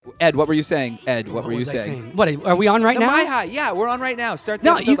Ed, what were you saying? Ed, what were you saying? What, are we on right now? My High. Yeah, we're on right now. Start the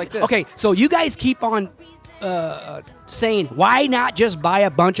episode like this. Okay, so you guys keep on saying, why not just buy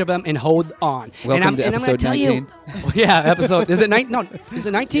a bunch of them and hold on? Welcome to episode 19. Yeah, episode. Is it 19? No, is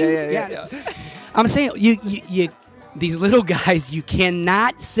it 19? Yeah. I'm saying, you these little guys, you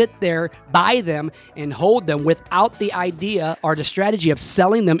cannot sit there, buy them, and hold them without the idea or the strategy of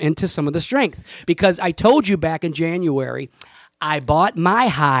selling them into some of the strength. Because I told you back in January, I bought my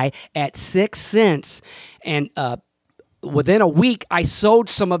high at 6 cents, and within a week, I sold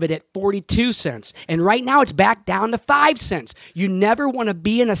some of it at 42 cents. And right now, it's back down to 5 cents. You never want to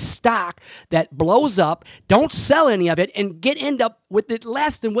be in a stock that blows up, don't sell any of it, and end up with it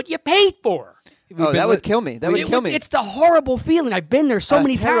less than what you paid for. That would kill me. That would kill me. It's the horrible feeling. I've been there so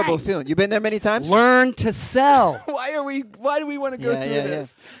many times. Terrible feeling. You've been there many times? Learn to sell. Why do we want to go through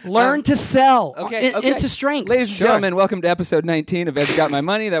this? Learn to sell. Okay. Into strength. Ladies and gentlemen, welcome to episode 19 of Ed's Got My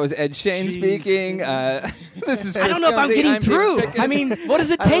Money. That was Ed Shane speaking. This is Chris I don't know if I'm Jonesy. getting through. I mean, what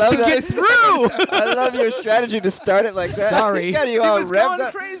does it take to get through? I love your strategy to start it like that. Sorry. You got you all It was revved going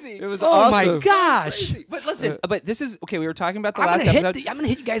up. crazy. It was Oh awesome. my gosh. But listen, but this is, okay, we were talking about the I'm last gonna episode. I'm going to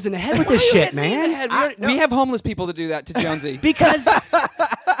hit you guys in the head with this shit, man. We have homeless people to do that to Jonesy. Because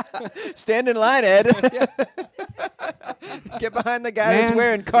Stand in line, Ed. Get behind the guy that's Man.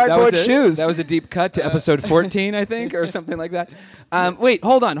 wearing cardboard shoes. That was a deep cut to episode 14, I think, or something like that. Wait,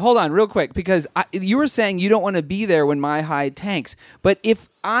 hold on, real quick, because you were saying you don't want to be there when my high tanks. But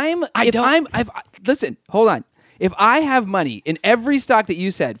listen, hold on. If I have money in every stock that you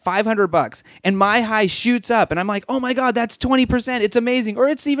said, $500, and my high shoots up, and I'm like, oh my God, that's 20%, it's amazing, or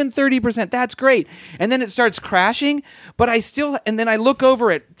it's even 30%, that's great. And then it starts crashing, but and then I look over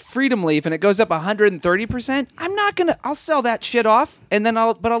at Freedom Leaf and it goes up 130%, I'll sell that shit off, and then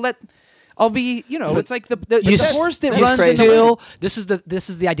I'll be, it's like the horse that runs in the this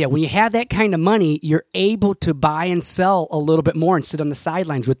is the idea. When you have that kind of money, you're able to buy and sell a little bit more and sit on the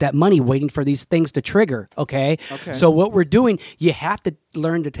sidelines with that money waiting for these things to trigger, okay? So what we're doing, you have to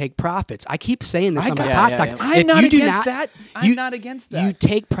learn to take profits. I keep saying this on my podcast. I'm not against that. I'm not against that. You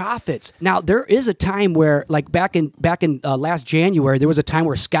take profits. Now, there is a time where, like back in last January, there was a time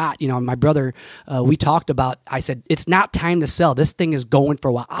where Scott, my brother, we talked about, I said, it's not time to sell. This thing is going for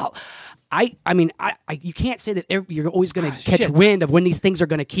a while. I mean, you can't say that you're always going to catch wind of when these things are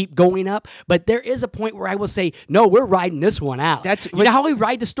going to keep going up, but there is a point where I will say, no, we're riding this one out. You know how we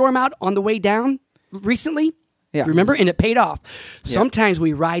ride the storm out on the way down recently? Yeah. Remember? And it paid off. Sometimes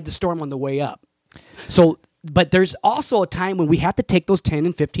we ride the storm on the way up. So, but there's also a time when we have to take those 10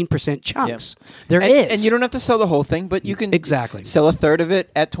 and 15% chunks. Yeah. There is. And you don't have to sell the whole thing, but you can sell a third of it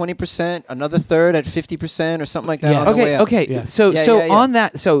at 20%, another third at 50% or something like that. Yes. Okay. Yeah. So on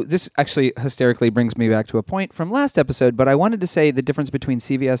that, so this actually hysterically brings me back to a point from last episode, but I wanted to say the difference between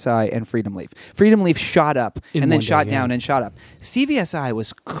CVSI and Freedom Leaf. Freedom Leaf shot up and then shot down and shot up. CVSI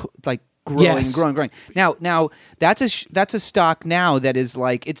was growing. Now that's a stock now that is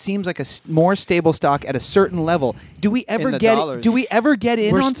like, it seems like a more stable stock at a certain level. Do we ever get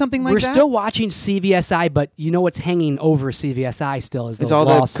in on something like that? We're still watching CVSI, but you know what's hanging over CVSI still is those all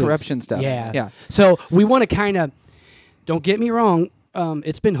lawsuits. The corruption stuff. Yeah. So we want to kind of, don't get me wrong,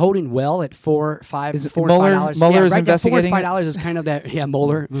 it's been holding well at $4, $5, is it $4, Mueller? $5. Mueller's right investigating now, $4 and $5 is kind of that. Yeah,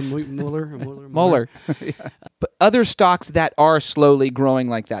 Mueller. But other stocks that are slowly growing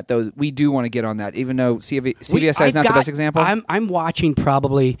like that, though, we do want to get on that, even though CVSI is not the best example. I'm watching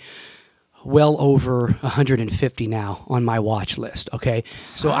probably well over 150 now on my watch list. Okay,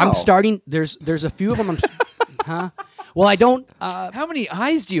 so I'm starting. There's a few of them. Well, I don't. How many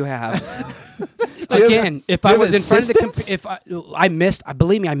eyes do you have? Again, if I was in front of I missed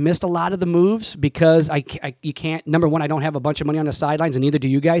a lot of the moves because you can't. Number one, I don't have a bunch of money on the sidelines, and neither do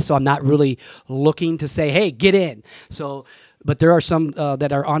you guys. So I'm not really looking to say, "Hey, get in." So, but there are some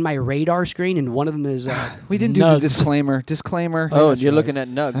that are on my radar screen, and one of them is. We didn't do the disclaimer. Oh, you're looking at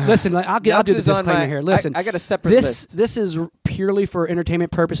Nugs. Listen, I'll do the disclaimer here. Listen, I got a separate list. This is purely for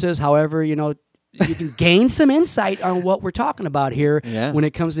entertainment purposes. However, you can gain some insight on what we're talking about here when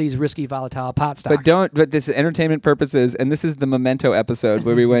it comes to these risky, volatile pot stocks. But this is entertainment purposes, and this is the Memento episode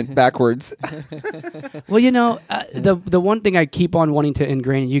where we went backwards. Well, the one thing I keep on wanting to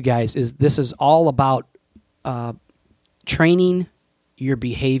ingrain in you guys is this is all about training your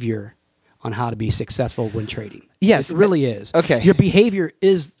behavior on how to be successful when trading. Yes. It really is. Okay. Your behavior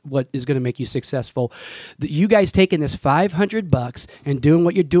is what is going to make you successful. You guys taking this $500 and doing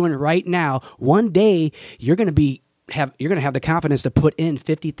what you're doing right now, one day you're going to have the confidence to put in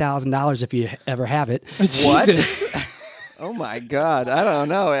 $50,000 if you ever have it. Jesus. Oh my God! I don't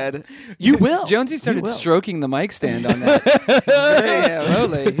know, Ed. You will. Jonesy started stroking the mic stand on that very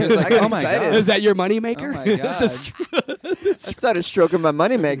slowly. He was like, "Oh my God, is that your moneymaker?" Oh my God! I started stroking my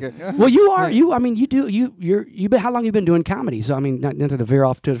moneymaker. Well, you are. I mean, you do. You've been. How long you been doing comedy? So I mean, not to veer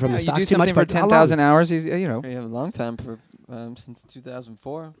off from the stocks you do too much. something for 10,000 hours. You know, We have a long time for since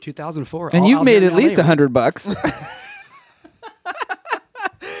 2004. 2004, and you've made at least $100.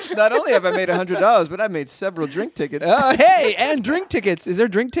 Not only have I made $100, but I made several drink tickets. Oh, hey, and drink tickets. Is there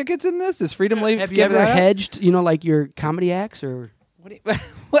drink tickets in this? Is Freedom League? Have you ever hedged? Like your comedy acts or?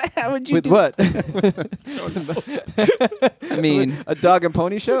 How would you With do? what? I mean, a dog and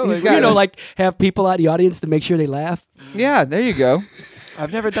pony show? He's Like, got like have people out in the audience to make sure they laugh. yeah, there you go.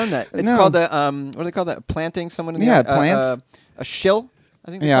 I've never done that. It's No. called a what do they call that? Planting someone in the Yeah, plants. a shill. I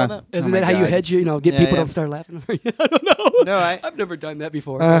think they Yeah. call that. Isn't my that how you God. hedge? Get Yeah, people yeah. don't start laughing. I don't know. No, I've never done that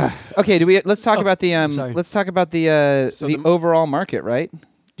before. Okay, let's talk about the sorry. let's talk about the So the the- overall market, right? Do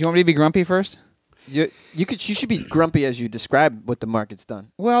you want me to be grumpy first? you should be grumpy as you describe what the market's done.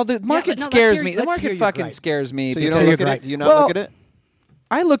 Well, the market let's scares hear- me. The let's hear market your fucking gripe. scares me. So you because- don't look you're at right. it? Do you not Well, look at it?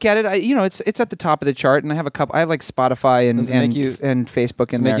 I look at it. It's at the top of the chart, and I have a couple. I have like Spotify and Does it make you- and Facebook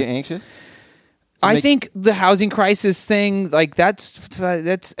Does in it make there. you anxious? I think the housing crisis thing, like that's,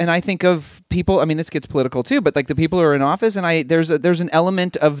 and I think of people. I mean, this gets political too, but like the people who are in office, and there's an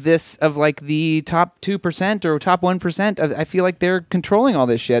element of this of like the top 2% or top 1%. I feel like they're controlling all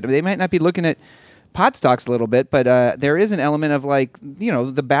this shit. They might not be looking at pot stocks a little bit, but there is an element of like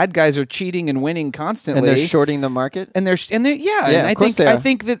the bad guys are cheating and winning constantly, And they're shorting the market. and they're and of course they I are.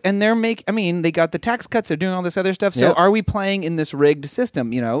 think that, and I mean, they got the tax cuts, they're doing all this other stuff. So Yeah. are we playing in this rigged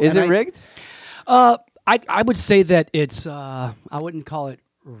system? Is And it rigged? I would say that it's. I wouldn't call it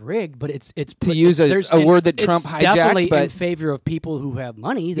rigged, but it's To use a word that Trump it's hijacked, definitely but- in favor of people who have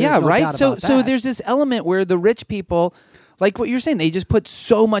money. There's Yeah, no right. doubt So about that. there's this element where the rich people, like what you're saying, they just put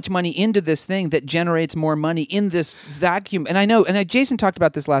so much money into this thing that generates more money in this vacuum. And I know, and Jason talked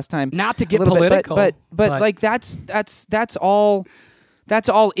about this last time. Not to a get little bit, political, but but- like that's all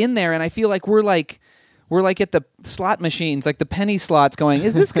in there. And I feel like we're like at the slot machines, like the penny slots, going,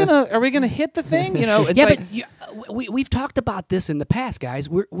 is this are we gonna hit the thing? It's yeah, like, but we've talked about this in the past, guys.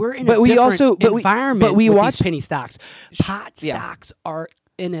 We're in But a we different also- but we- environment but we with watched- these penny stocks. Pot yeah. stocks are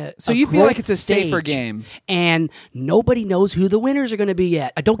in a So a you feel like growth it's a safer stage, game. and nobody knows who the winners are going to be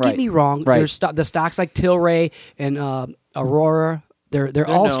yet. Don't Right. get me wrong. Right. There's the stocks like Tilray and Aurora. They're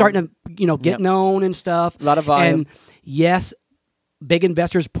all known. starting to get Yep. known and stuff. A lot of volume. And yes, big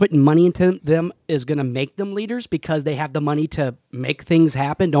investors putting money into them is going to make them leaders because they have the money to make things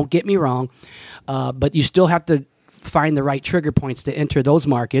happen. Don't get me wrong, but you still have to find the right trigger points to enter those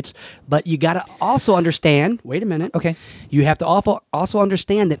markets. But you got to also understand. Wait a minute. Okay. You have to also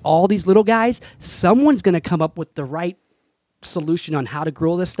understand that all these little guys, someone's going to come up with the right solution on how to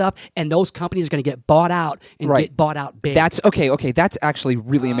grow this stuff, and those companies are going to get bought out and Right. get bought out big. That's okay. That's actually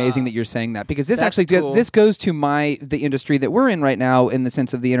really amazing that you're saying that, because this That's actually cool. this goes to the industry that we're in right now in the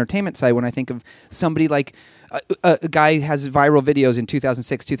sense of the entertainment side. When I think of somebody like a guy has viral videos in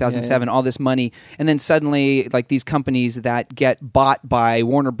 2006, 2007, all this money, and then suddenly like these companies that get bought by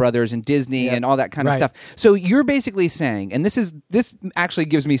Warner Brothers and Disney and all that kind of Right. stuff. So you're basically saying, and this actually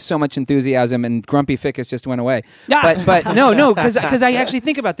gives me so much enthusiasm, and Grumpy Fickus just went away. Ah. But no, because I actually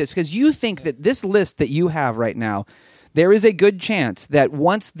think about this, because you think that this list that you have right now, there is a good chance that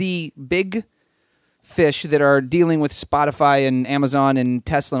once the big fish that are dealing with Spotify and Amazon and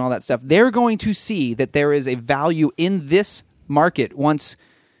Tesla and all that stuff, they're going to see that there is a value in this market once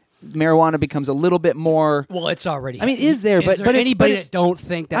marijuana becomes a little bit more. well, it's already. I mean, is there? But it's- anybody but it's- that don't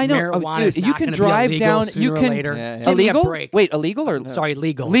think that I know, marijuana dude, is not you can gonna drive be illegal down. sooner You or can later. Yeah, yeah. Give me a illegal. break. Wait, illegal or Sorry,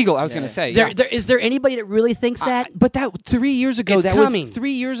 legal. legal? I was Yeah, going to say. There, yeah. is there anybody that really thinks that? But that 3 years ago, It's that coming. was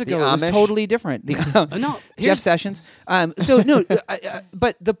 3 years ago. The It was Amish? totally different. No, Jeff here's- Sessions. So no,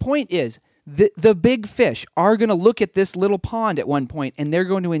 but the point is, the big fish are going to look at this little pond at one point, and they're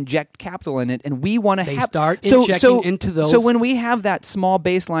going to inject capital in it, and we want to They have start injecting into those. So when we have that small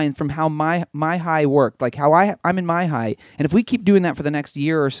baseline from how my high worked, like how I'm in my high, and if we keep doing that for the next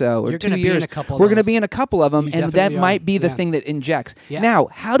year or so or You're 2 gonna be in years, a couple of we're going to those. be in a couple of them, You and that definitely might are. be the Yeah. thing that injects. Yeah. Now,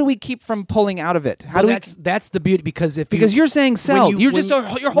 how do we keep from pulling out of it? How Well, do we? that's the beauty because if Because you're saying sell. when You're when just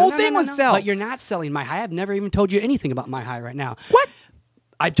your whole thing was sell. But you're not selling my high. I've never even told you anything about my high right now. What?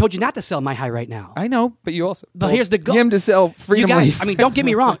 I told you not to sell my high right now. I know, but you also. But here's the goal. Him to sell Freedom You guys, Leaf. I mean, don't get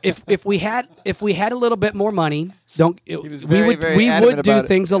me wrong. If we had a little bit more money, was very, very we adamant would do about it.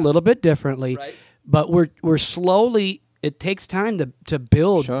 things a little bit differently. Right. But we're slowly. It takes time to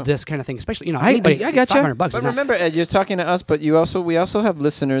build Sure. this kind of thing, especially I gotcha. $500 But is not- remember, Ed, you're talking to us, but we also have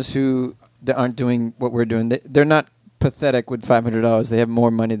listeners who that aren't doing what we're doing. They're not pathetic with $500. They have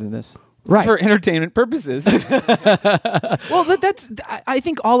more money than this. Right. For entertainment purposes. Well, but I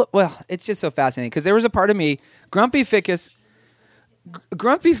think it's just so fascinating because there was a part of me, Grumpy Ficus,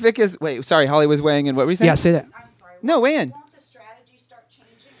 wait, sorry, Holly was weighing in. What were you saying? Yeah, say that. I'm sorry. No, weigh in. Won't the strategy start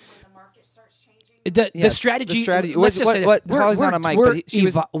changing when the market starts changing? The strategy. Let's just say this. Holly's not on mic,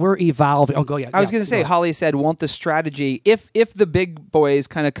 but we're evolving. Oh, go yeah. I was going to say, Holly said, won't the strategy, if the big boys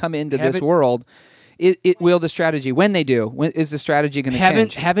kind of come into this world, it will the strategy, when they do, is the strategy going to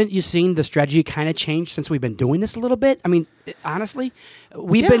change? Haven't you seen the strategy kind of change since we've been doing this a little bit? I mean, honestly,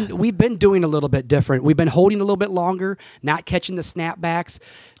 we've been doing a little bit different. We've been holding a little bit longer, not catching the snapbacks.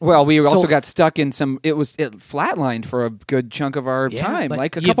 Well, we also got stuck in it flatlined for a good chunk of our time.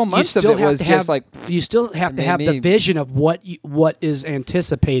 Like a couple months of it was just like... You still have to have the vision of what is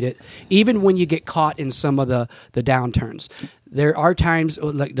anticipated, even when you get caught in some of the downturns. There are times,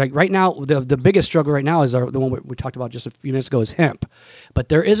 like right now, the biggest struggle right now is the one we talked about just a few minutes ago is hemp. But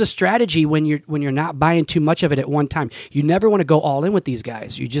there is a strategy when you're not buying too much of it at one time. You never want to go all in with these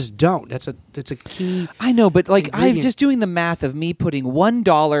guys. You just don't. That's a key. I know, but like I'm just doing the math of me putting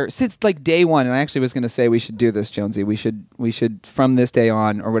 $1 since like day one, and I actually was going to say we should do this, Jonesy. We should from this day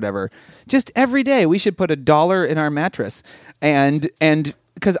on or whatever. Just every day we should put $1 in our mattress, and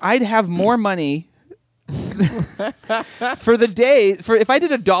because I'd have more money. For the day, if I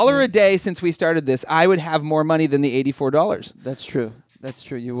did $1 a day since we started this, I would have more money than the $84. That's true.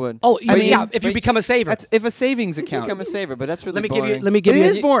 You would. Oh, if you become a saver. If a savings account. Become a saver, but that's really boring. Let me give you. It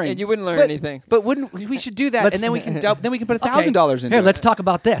is boring. And you wouldn't learn anything. But we should do that, and then we can put $1,000 in. Here, let's talk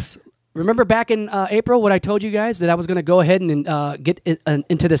about this. Remember back in April what I told you guys that I was going to go ahead and get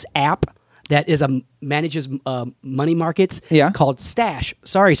into this app that manages money markets called Stash.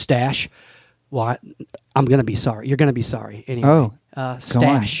 Sorry, Stash. Well, I'm going to be sorry. You're going to be sorry. Anyway,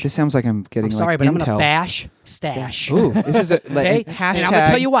 Stash. This sounds like I'm getting sorry, but intel. I'm going to bash Stash. Ooh, this is hashtag. And I'm going to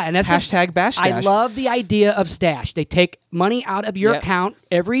tell you why. And that's hashtag bash Stash. I love the idea of Stash. They take money out of your account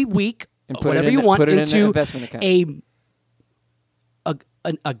every week, and put whatever it in, you want, put it into in an investment account.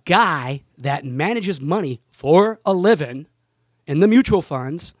 A guy that manages money for a living in the mutual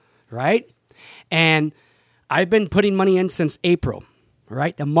funds, right? And I've been putting money in since April,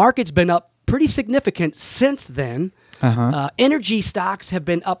 right? The market's been up pretty significant since then. Energy stocks have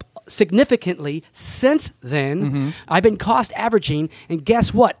been up significantly since then. Mm-hmm. I've been cost averaging, and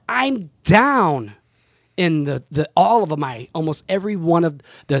guess what? I'm down in the all of my almost every one of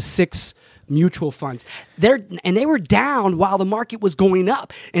the 6 mutual funds. They were down while the market was going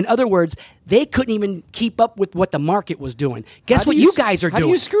up. In other words, they couldn't even keep up with what the market was doing. Guess what you guys are doing? How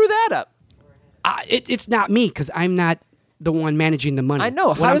do you screw that up? It's not me because I'm not the one managing the money. I know.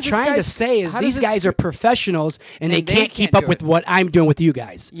 What I'm trying to say is these guys are professionals and they can't keep up with what I'm doing with you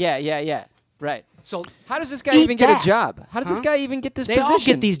guys. Yeah. Right. So how does this guy even get a job? How does this guy even get this position? They all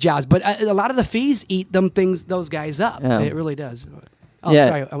get these jobs, but a lot of the fees eat those guys up. Yeah. It really does. Oh,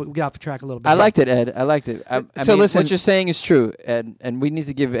 sorry, we got off the track a little bit. I liked it, Ed. I liked it. Listen, what you're saying is true, Ed, and we need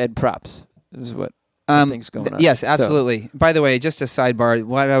to give Ed props. This is what things going on. Yes, absolutely. So. By the way, just a sidebar,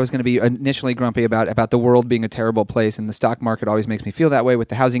 what I was going to be initially grumpy about the world being a terrible place, and the stock market always makes me feel that way with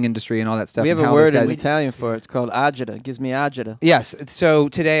the housing industry and all that stuff. We have a word in Italian for it. It's called agita. It gives me agita. Yes. So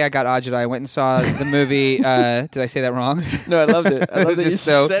today I got agita. I went and saw the movie. Did I say that wrong? No, I loved it. I loved that you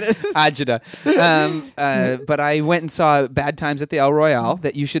said it. Agita. But I went and saw Bad Times at the El Royale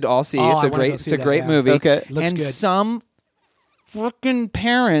that you should all see. It's a great movie. Okay. Looks good. Some freaking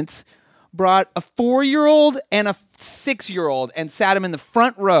parents brought a 4-year-old and a 6-year-old and sat them in the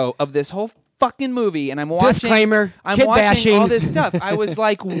front row of this whole fucking movie, and I'm watching. Disclaimer: I'm kid watching bashing. all this stuff. I was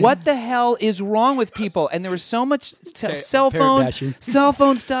like, "What the hell is wrong with people?" And there was so much cell phone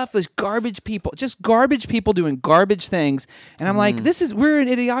stuff. There's garbage people, just garbage people doing garbage things, and I'm like, we're an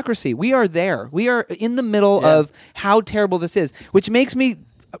idiocracy. We are there. We are in the middle of how terrible this is, which makes me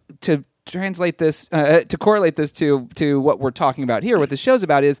to translate this to correlate this to what we're talking about here. What the show's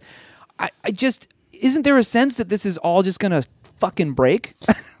about is. I just isn't there a sense that this is all just gonna fucking break?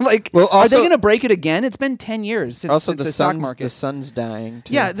 Are they gonna break it again? It's been 10 years since the stock market. The sun's dying.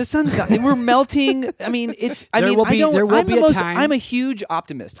 Too. Yeah, the sun's dying. We're melting. I mean, I'm a huge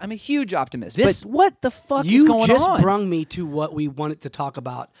optimist. But what the fuck is going on? You just brung me to what we wanted to talk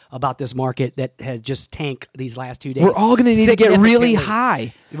about this market that has just tanked these last 2 days. We're all gonna need to get really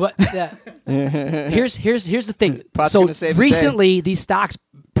high. Here's the thing. So recently, these stocks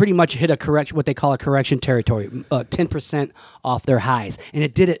pretty much hit what they call a correction territory, 10% off their highs, and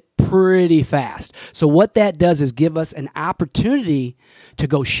it did it pretty fast. So what that does is give us an opportunity to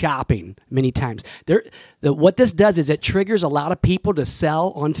go shopping many times. What this does is it triggers a lot of people to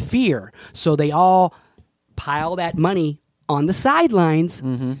sell on fear. So they all pile that money on the sidelines.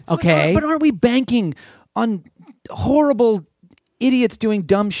 Mm-hmm. Okay, but aren't we banking on horrible idiots doing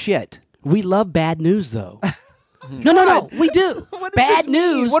dumb shit? we love bad news, though. No, we do. What does Bad this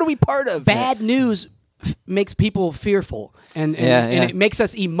mean? news. What are we part of? Bad news makes people fearful, and it makes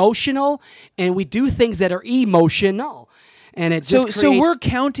us emotional, and we do things that are emotional. And it just So we're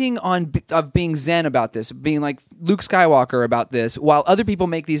counting on of being zen about this, being like Luke Skywalker about this, while other people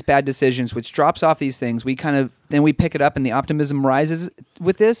make these bad decisions, which drops off these things. We kind of then we pick it up, and the optimism rises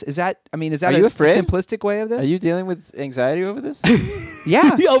with this. Is that Are a you afraid? simplistic way of this? Are you dealing with anxiety over this?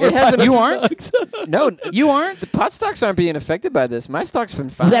 Yeah, you aren't. No, You aren't. the pot stocks aren't being affected by this. My stock's been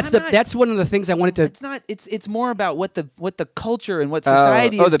fine. that's one of the things I wanted to. It's not. It's more about what the culture and what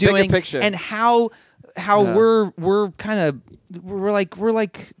society is the bigger doing, picture. and how we're kind of we're like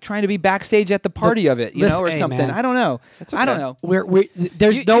trying to be backstage at the party of it, listen, or hey, something. man. I don't know. That's I don't okay.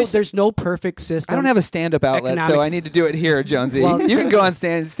 know. There's no perfect system. I don't have a stand-up outlet, so Economic- I need to do it here, Jonesy. Well, you can go on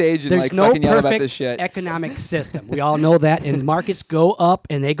stage and There's like no fucking yell about perfect this shit. economic system. We all know that, and markets go up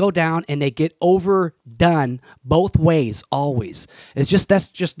and they go down, and they get overdone both ways. Always, that's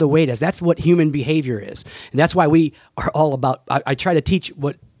just the way it is. That's what human behavior is, and that's why we are all about. I try to teach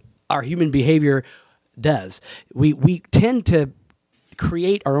what our human behavior does. We tend to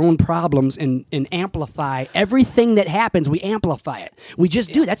create our own problems and amplify everything that happens. We amplify it. We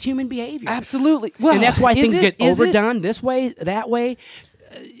just do. That's human behavier. Absolutely. Well, And that's why is things it- get is it? overdone this way, that way.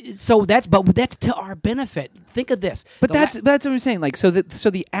 So that's to our benefit. Think of this. But The that's what I'm saying. Like, so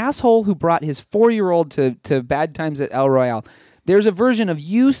the asshole who brought his 4-year-old to Bad Times at El Royale. There's a version of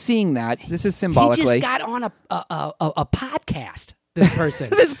you seeing that. This is symbolically. He just got on a podcast. This person.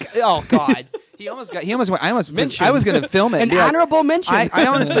 This guy, oh God. I almost went. I was going to film it. An and be like- honorable mention. I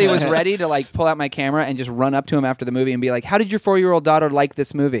honestly was ready to like pull out my camera and just run up to him after the movie and be like, "How did your 4-year-old daughter like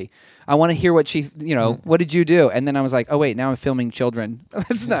this movie? I want to hear what she, what did you do?" And then I was like, "Oh wait, now I'm filming children.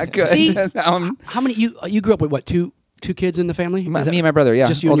 That's not good." See, Now I'm- how many you grew up with? What, two kids in the family? Me Is that- and my brother, yeah,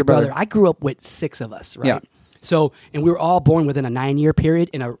 just you and older your brother. brother. I grew up with 6 of us, right? Yeah. So, and we were all born within a 9-year period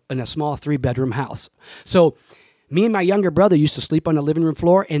in a small 3-bedroom house. So, me and my younger brother used to sleep on the living room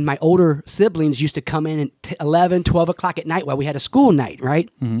floor, and my older siblings used to come in at 11, 12 o'clock at night while we had a school night, right?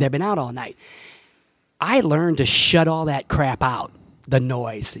 Mm-hmm. They've been out all night. I learned to shut all that crap out, the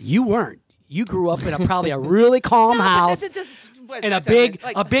noise. You weren't. You grew up in probably a really calm house. In a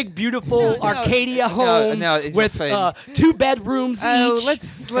big, beautiful Arcadia home it's with fine. 2 bedrooms each.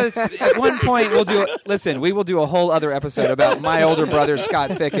 Let's at one point we will do a whole other episode about my older brother Scott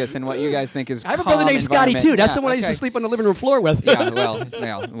Fickus and what you guys think is. I have a brother named Scotty too. That's the one I used to okay. sleep on the living room floor with.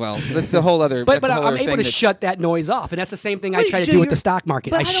 Yeah, well, that's a whole other. But that's a whole I'm other able thing to that's- shut that noise off, and that's the same thing I Wait, try to so do with you're- the stock market.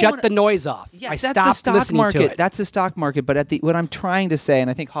 but I I don't shut wanna- the noise off. Yes, I that's stop the stock listening market. to it. That's the stock market. But what I'm trying to say, and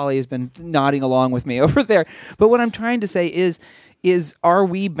I think Holly has been nodding along with me over there. But what I'm trying to say is are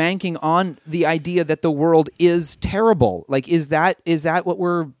we banking on the idea that the world is terrible? Like, is that what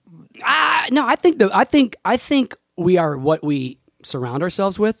we're? No, I think we are what we surround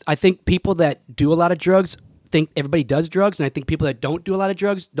ourselves with. I think people that do a lot of drugs think everybody does drugs, and I think people that don't do a lot of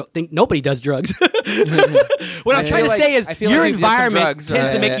drugs don't think nobody does drugs. What I'm trying to say is your environment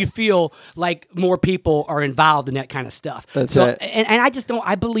tends to make you feel like more people are involved in that kind of stuff. That's so, right. and I just don't.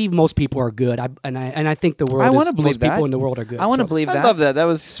 I believe most people are good. I think the world. I want to believe most that. people in the world are good. I want to So- believe I that. love that. That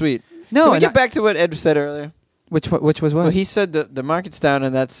was sweet. No, Can we and get back to what Ed said earlier? which was what? Well, he said that the market's down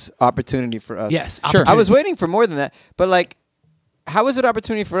and that's opportunity for us. Yes, Sure. I was waiting for more than that, but like, how is it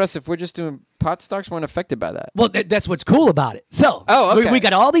opportunity for us if we're just doing pot stocks weren't affected by that? Well, that's what's cool about it. So, okay. we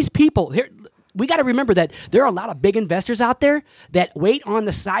got all these people here. We got to remember that there are a lot of big investors out there that wait on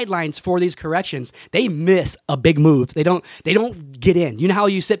the sidelines for these corrections. They miss a big move. They don't get in. You know how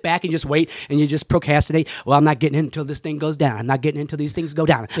you sit back and just wait and you just procrastinate? Well, I'm not getting in until this thing goes down. I'm not getting in until these things go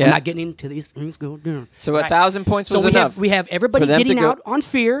down. Yeah. I'm not getting in until these things go down. So 1,000 points was so we enough. we have everybody for them to getting go- out on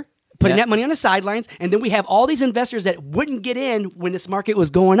fear, putting Yeah. that money on the sidelines, and then we have all these investors that wouldn't get in when this market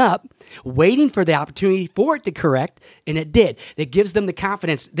was going up, waiting for the opportunity for it to correct, and it did. It gives them the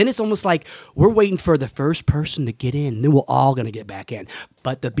confidence. Then it's almost like we're waiting for the first person to get in, and then we're all going to get back in.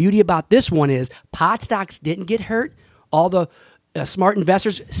 But the beauty about this one is pot stocks didn't get hurt. All the smart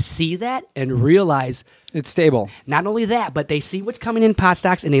investors see that and realize It's stable. not only that, but they see what's coming in pot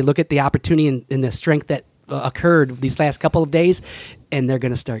stocks, and they look at the opportunity and the strength that occurred these last couple of days, and they're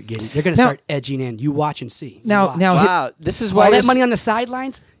going to start start edging in. You watch and see. Now, Wow, this is why all that you're money on the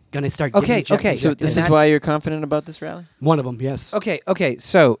sidelines going to start. Getting ejected. okay. So this And is why you're confident about this rally? one of them. Yes. Okay.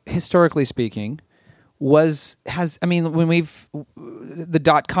 So historically speaking, when we've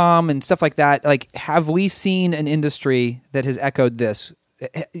the .com and stuff like that, like, have we seen an industry that has echoed this?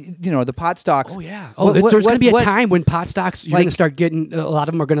 the pot stocks. Oh yeah. There's going to be a time when pot stocks you're going to start getting a lot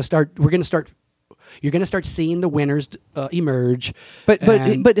of them are going to start. We're going to start. You're going to start seeing the winners emerge. But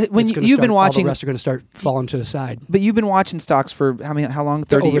when you've been watching, all the rest are going to start falling to the side. But you've been watching stocks for how long?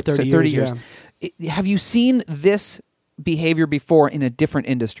 30 over years. 30 30 years. Yeah. Have you seen this behavior before in a different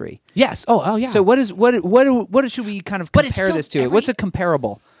industry? Yes. Oh yeah. So what should we kind of compare this to? What's a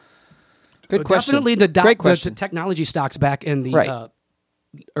comparable? Good question. Definitely the Great question. technology stocks back in the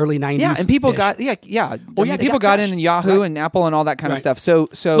early 90s. Yeah, and people got people got in Yahoo and Apple and all that kind of stuff. So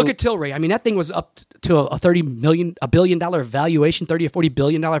look at Tilray. I mean, that thing was up to a $1 billion valuation, $30 or $40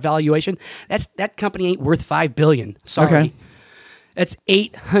 billion valuation. That company ain't worth $5 billion. Sorry, okay. That's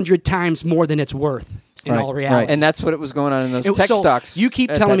 800 times more than it's worth. In all reality. Right. And that's what it was going on in those tech stocks. You keep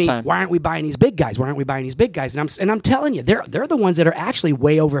telling me, why aren't we buying these big guys? Why aren't we buying these big guys? And I'm telling you, they're the ones that are actually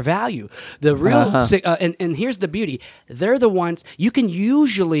way overvalued. The real and here's the beauty: they're the ones you can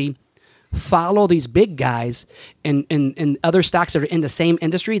usually follow these big guys and other stocks that are in the same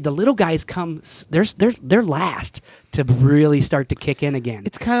industry. The little guys come; they're last to really start to kick in again.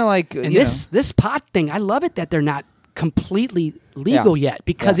 It's kind of like this pot thing. I love it that they're not completely legal yet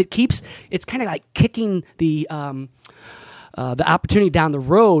because it's kind of like kicking the opportunity down the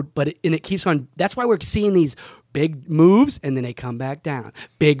road, but it keeps on. That's why we're seeing these big moves and then they come back down,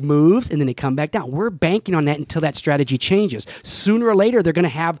 big moves and then they come back down. We're banking on that until that strategy changes. Sooner or later, they're going to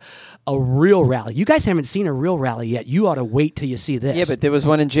have a real rally. You guys haven't seen a real rally yet. You ought to wait till you see this. Yeah, but there was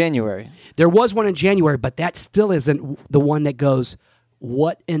one in January. There was one in January, but that still isn't the one that goes,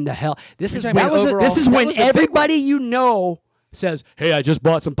 what in the hell? This is when everybody says, hey, I just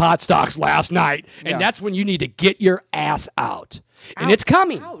bought some pot stocks last night. And that's when you need to get your ass out. And it's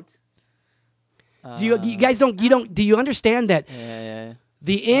coming. Do you guys do you understand that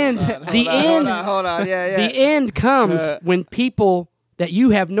the end Hold on. the end comes when people that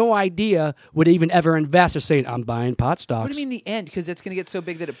you have no idea would even ever invest are saying, I'm buying pot stocks. What do you mean the end? Because it's going to get so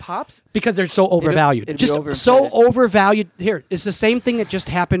big that it pops? Because they're so overvalued. So overvalued. Here, it's the same thing that just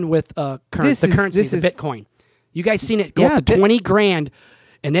happened with the currency, Bitcoin. You guys seen it go up to 20 grand,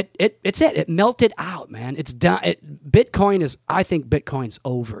 and it's it. It melted out, man. It's done. I think Bitcoin's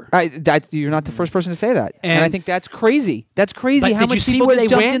over. You're not the first person to say that. And I think that's crazy. That's crazy how much people where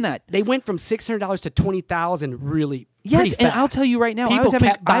jumped in that. They went from $600 to $20,000 really. Yes, and I'll tell you right now, people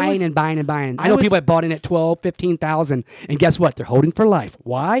kept buying and buying and buying. I know people that bought in at $12,000, $15,000, and guess what? They're holding for life.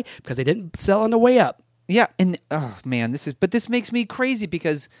 Why? Because they didn't sell on the way up. Yeah, and oh man, this makes me crazy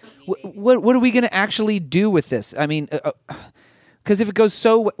because what are we going to actually do with this? I mean, because if it goes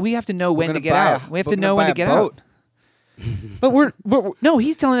we have to know when to get out. We have to know when to get out. But no,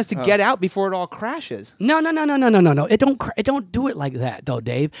 he's telling us to get out before it all crashes. No. It don't do it like that though,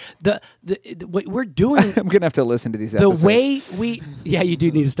 Dave. What we're doing. I'm gonna have to listen to these episodes. The way you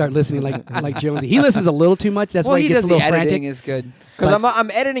do need to start listening like Jonesy. He listens a little too much. That's why he gets a little frantic. Editing is good because I'm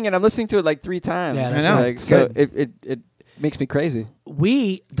editing and I'm listening to it like 3 times. Yeah, I know. Like, so it makes me crazy.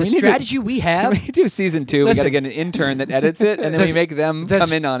 The strategy we have. We do season 2. We got to get an intern that edits it, and then we make them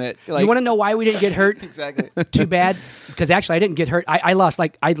come in on it. You want to know why we didn't get hurt? Exactly. Too bad, because actually I didn't get hurt. I lost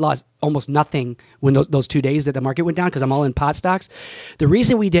almost nothing when those 2 days that the market went down because I'm all in pot stocks. The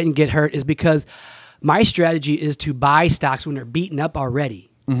reason we didn't get hurt is because my strategy is to buy stocks when they're beaten up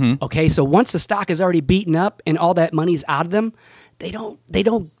already. Mm-hmm. Okay, so once the stock is already beaten up and all that money's out of them, they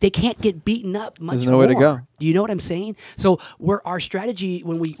can't get beaten up much more. There's nowhere to go. Do you know what I'm saying? So our strategy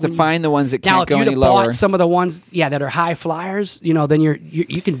when we find the ones that can't go any lower. Now, if you'd have bought some of the ones, that are high flyers, then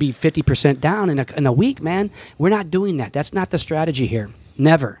you can be 50% down in a week, man. We're not doing that. That's not the strategy here.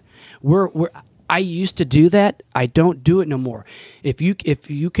 Never. I used to do that. I don't do it no more. If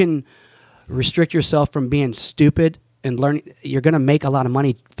you can restrict yourself from being stupid and learning, you're going to make a lot of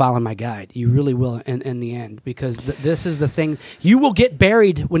money following my guide. You really will in the end, because this is the thing. You will get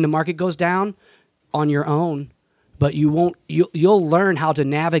buried when the market goes down on your own, but you won't. You'll learn how to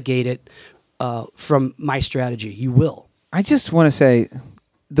navigate it from my strategy. You will. I just want to say,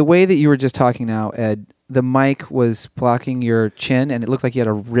 the way that you were just talking now, Ed, the mic was blocking your chin, and it looked like you had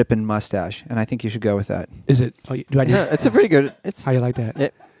a ripping mustache, and I think you should go with that. Is it? Do I do? Yeah, it's a pretty good. How you like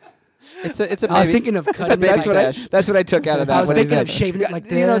that? It's a. I was thinking of cutting that's what I took out of that. I was thinking of shaving it like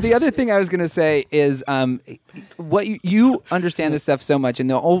this. The other thing I was going to say is, what you understand this stuff so much, and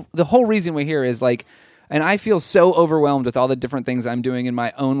the whole reason we're here is like, and I feel so overwhelmed with all the different things I'm doing in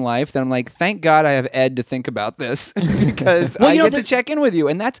my own life that I'm like, thank God I have Ed to think about this because I get to check in with you,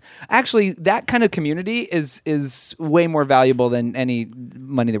 and that's actually that kind of community is way more valuable than any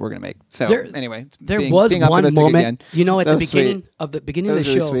money that we're going to make. So anyway, there was one moment, again. at the beginning of the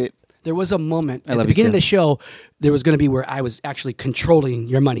show. Really sweet. there was a moment I at love the you beginning of too. the show. There was going to be where I was actually controlling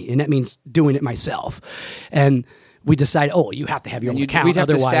your money, and that means doing it myself. And we decided, you have to have your own account. We'd have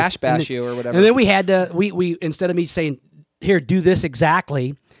to otherwise, stash bash and then, you or whatever. And then we had to we instead of me saying, "Here, do this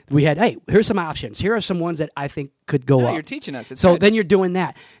exactly," we had, "Hey, here's some options. Here are some ones that I think could go up." You're teaching us. It's So good. then you're doing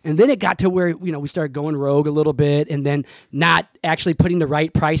that. And then it got to where, we started going rogue a little bit and then not actually putting the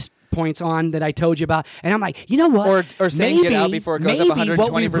right price points on that I told you about. And I'm like, you know what? Or saying get out before it goes up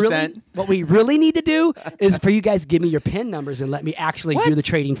 120%. What we really need to do is for you guys give me your PIN numbers and let me actually do the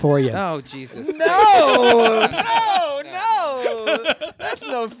trading for you. Oh, Jesus. No. That's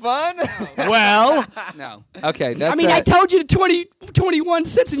no fun. Well, No. Okay. That's, I told you 21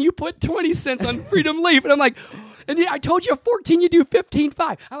 cents and you put 20 cents on Freedom Leaf. And I'm like, and I told you 14, you do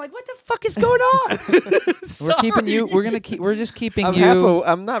 15.5. I'm like, what the fuck is going on? we're keeping you. We're just keeping I'm you.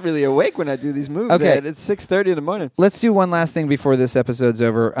 I'm not really awake when I do these moves. Okay. Ed. It's 6:30 in the morning. Let's do one last thing before this episode's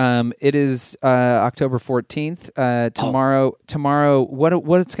over. It is October 14th. Tomorrow,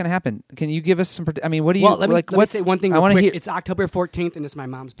 what's going to happen? Can you give us some? What do you Well, let me say one thing I real want to quick. hear. It's October 14th and it's my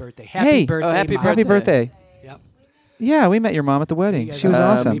mom's birthday. Hey. Happy birthday, Oh, happy Mom. Happy birthday! Yep. Yeah, we met your mom at the wedding. You guys She was meet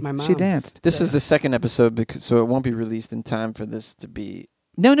awesome. my mom. She danced. This is the second episode, so it won't be released in time for this to be.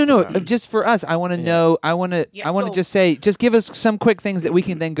 No. Just for us, I want to know. I want to. Yeah, I want to so- just say. Just give us some quick things that we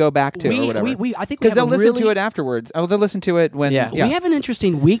can then go back to or whatever. I think we Because have they'll a listen to really- it afterwards. Oh, they'll listen to it when. Yeah. We have an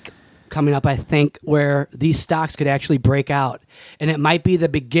interesting week coming up, I think, where these stocks could actually break out, and it might be the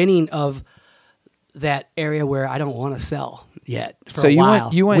beginning of that area where I don't want to sell yet for So a you while.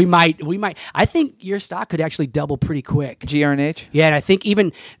 want- you want- we might. I think your stock could actually double pretty quick. GRNH. Yeah, and I think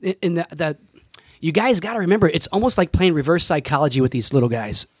even in the you guys got to remember, it's almost like playing reverse psychology with these little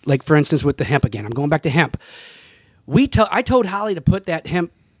guys. Like, for instance, with the hemp again. I'm going back to hemp. I told Holly to put that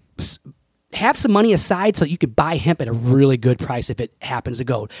hemp, have some money aside so you could buy hemp at a really good price if it happens to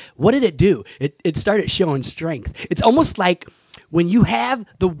go. What did it do? It started showing strength. It's almost like when you have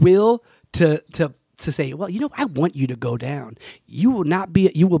the will to say, well, I want you to go down. You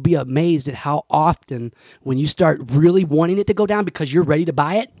will be amazed at how often when you start really wanting it to go down because you're ready to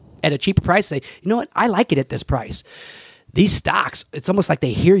buy it at a cheaper price, say, you know what, I like it at this price. These stocks, it's almost like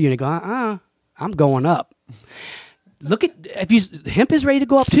they hear you and they go, I'm going up. Look at hemp is ready to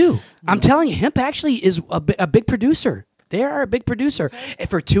go up too. I'm telling you, hemp actually is a big producer. They are a big producer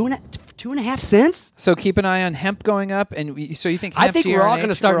for 2.5 cents. So keep an eye on hemp going up, and so you think? I Hemp, think we're all going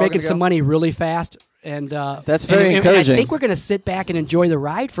to GRNH, start we're all making gonna some go? money really fast, and That's very and encouraging. I think we're going to sit back and enjoy the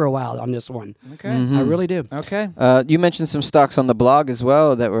ride for a while on this one. Okay. I really do. Okay. You mentioned some stocks on the blog as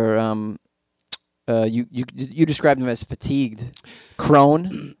well that were. You described them as fatigued.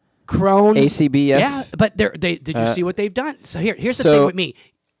 Crone, ACBF. Yeah, but did you see what they've done? So here's the thing with me.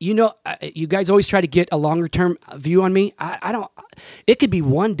 You guys always try to get a longer term view on me. I don't. It could be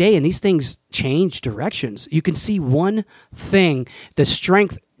one day, and these things change directions. You can see one thing. The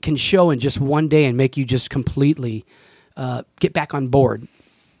strength can show in just one day and make you just completely get back on board.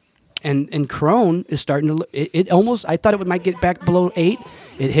 And Crone is starting to look. It almost. I thought it might get back below 8.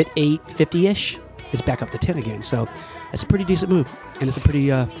 It hit 850-ish. It's back up to 10 again. So it's a pretty decent move, and it's a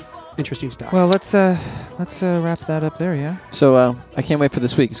pretty interesting stock. Well, let's wrap that up there. Yeah. So I can't wait for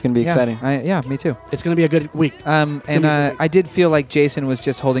this week. It's going to be exciting. Yeah, me too. It's going to be a good week. I did feel like Jason was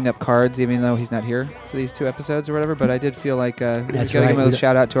just holding up cards, even though he's not here for these 2 episodes or whatever. But I did feel like we got to give him a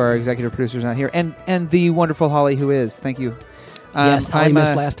shout out to our executive producers not here, and the wonderful Holly who is. Thank you. Yes, Holly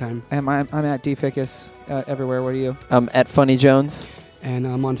missed last time. I'm at DFicus everywhere. What are you? At Funny Jones. And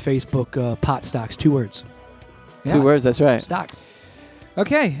I'm on Facebook, Pot Stocks, 2 words. Yeah. 2 words. That's right. Stocks.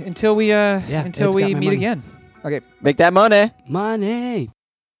 Okay, until we Ed's got my meet money. again. Okay. Make that money. Money.